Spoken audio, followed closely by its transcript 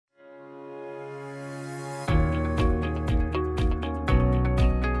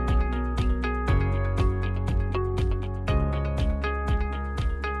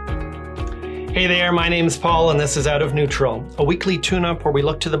Hey there, my name's Paul, and this is Out of Neutral, a weekly tune-up where we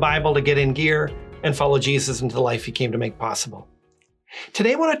look to the Bible to get in gear and follow Jesus into the life he came to make possible.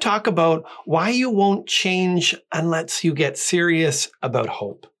 Today I want to talk about why you won't change unless you get serious about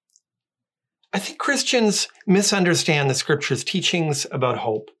hope. I think Christians misunderstand the Scripture's teachings about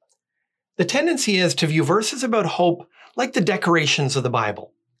hope. The tendency is to view verses about hope like the decorations of the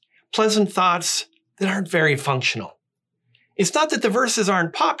Bible, pleasant thoughts that aren't very functional. It's not that the verses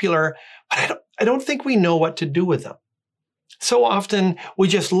aren't popular, but I don't think we know what to do with them. So often, we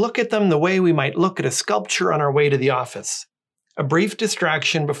just look at them the way we might look at a sculpture on our way to the office, a brief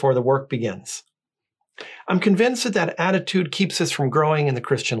distraction before the work begins. I'm convinced that attitude keeps us from growing in the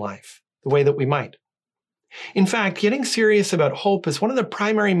Christian life, the way that we might. In fact, getting serious about hope is one of the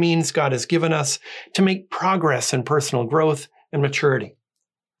primary means God has given us to make progress in personal growth and maturity.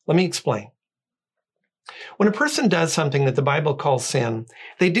 Let me explain. When a person does something that the Bible calls sin,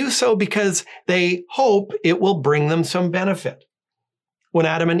 they do so because they hope it will bring them some benefit. When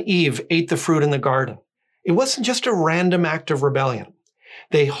Adam and Eve ate the fruit in the garden, it wasn't just a random act of rebellion.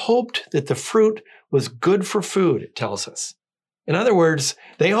 They hoped that the fruit was good for food, it tells us. In other words,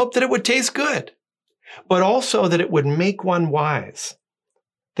 they hoped that it would taste good, but also that it would make one wise.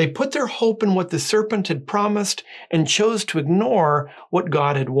 They put their hope in what the serpent had promised and chose to ignore what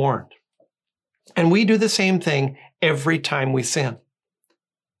God had warned. And we do the same thing every time we sin.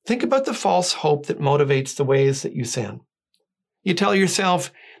 Think about the false hope that motivates the ways that you sin. You tell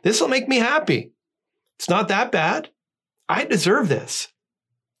yourself, this will make me happy. It's not that bad. I deserve this.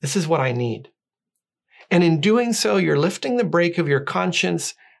 This is what I need. And in doing so, you're lifting the brake of your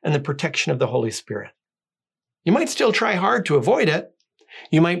conscience and the protection of the Holy Spirit. You might still try hard to avoid it.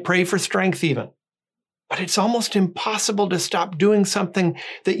 You might pray for strength even. But it's almost impossible to stop doing something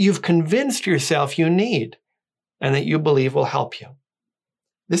that you've convinced yourself you need and that you believe will help you.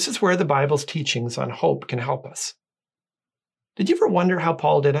 This is where the Bible's teachings on hope can help us. Did you ever wonder how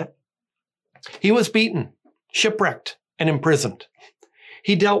Paul did it? He was beaten, shipwrecked, and imprisoned.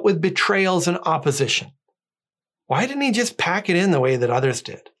 He dealt with betrayals and opposition. Why didn't he just pack it in the way that others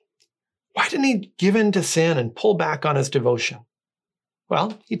did? Why didn't he give in to sin and pull back on his devotion?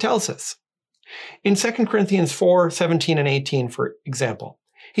 Well, he tells us. In 2 Corinthians 4:17 and 18, for example,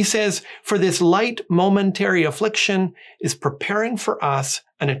 he says, "For this light momentary affliction is preparing for us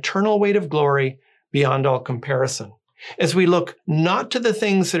an eternal weight of glory beyond all comparison, as we look not to the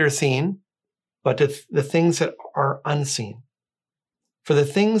things that are seen, but to the things that are unseen. For the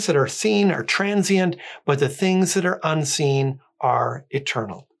things that are seen are transient, but the things that are unseen are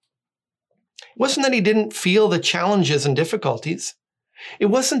eternal." It wasn't that he didn't feel the challenges and difficulties. It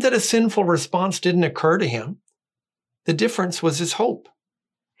wasn't that a sinful response didn't occur to him. The difference was his hope.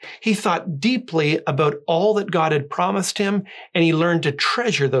 He thought deeply about all that God had promised him, and he learned to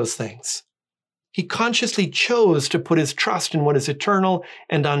treasure those things. He consciously chose to put his trust in what is eternal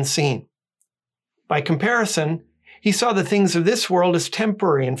and unseen. By comparison, he saw the things of this world as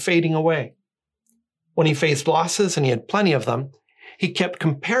temporary and fading away. When he faced losses, and he had plenty of them, he kept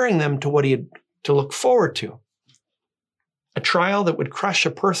comparing them to what he had to look forward to. A trial that would crush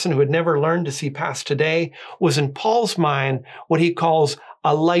a person who had never learned to see past today was in Paul's mind what he calls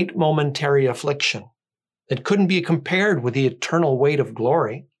a light momentary affliction that couldn't be compared with the eternal weight of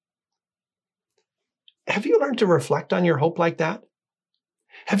glory. Have you learned to reflect on your hope like that?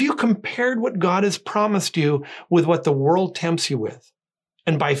 Have you compared what God has promised you with what the world tempts you with,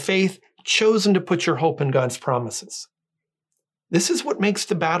 and by faith chosen to put your hope in God's promises? This is what makes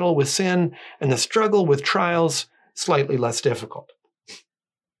the battle with sin and the struggle with trials slightly less difficult.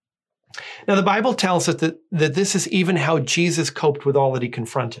 Now, the Bible tells us that this is even how Jesus coped with all that he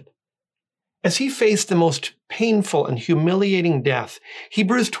confronted. As he faced the most painful and humiliating death,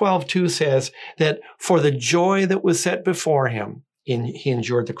 Hebrews 12:2 says that for the joy that was set before him, he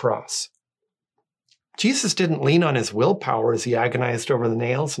endured the cross. Jesus didn't lean on his willpower as he agonized over the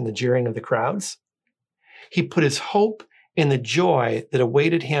nails and the jeering of the crowds. He put his hope in the joy that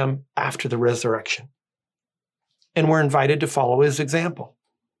awaited him after the resurrection. And we're invited to follow his example.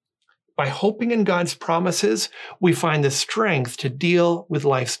 By hoping in God's promises, we find the strength to deal with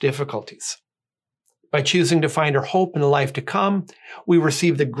life's difficulties. By choosing to find our hope in the life to come, we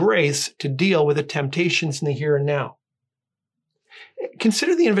receive the grace to deal with the temptations in the here and now.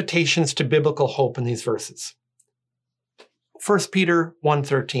 Consider the invitations to biblical hope in these verses. 1 Peter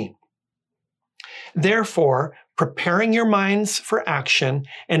 1:13. "Therefore, preparing your minds for action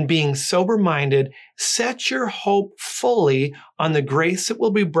and being sober-minded, set your hope fully on the grace that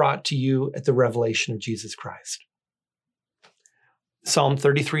will be brought to you at the revelation of Jesus Christ." Psalm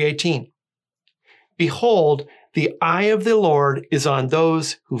 33:18. "Behold, the eye of the Lord is on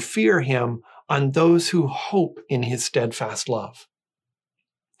those who fear him, on those who hope in his steadfast love.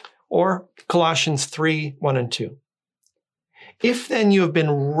 Or Colossians 3, 1 and 2. If then you have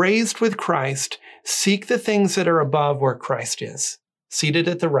been raised with Christ, seek the things that are above where Christ is, seated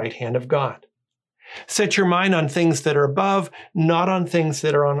at the right hand of God. Set your mind on things that are above, not on things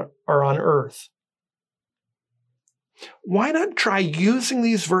that are on earth. Why not try using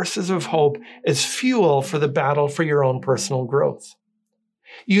these verses of hope as fuel for the battle for your own personal growth?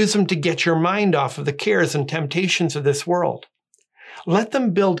 Use them to get your mind off of the cares and temptations of this world. Let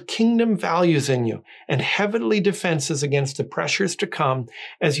them build kingdom values in you and heavenly defenses against the pressures to come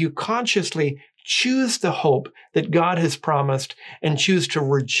as you consciously choose the hope that God has promised and choose to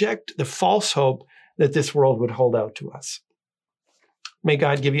reject the false hope that this world would hold out to us. May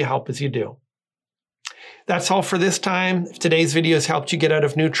God give you help as you do. That's all for this time. If today's video has helped you get out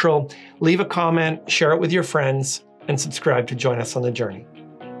of neutral, leave a comment, share it with your friends, and subscribe to join us on the journey.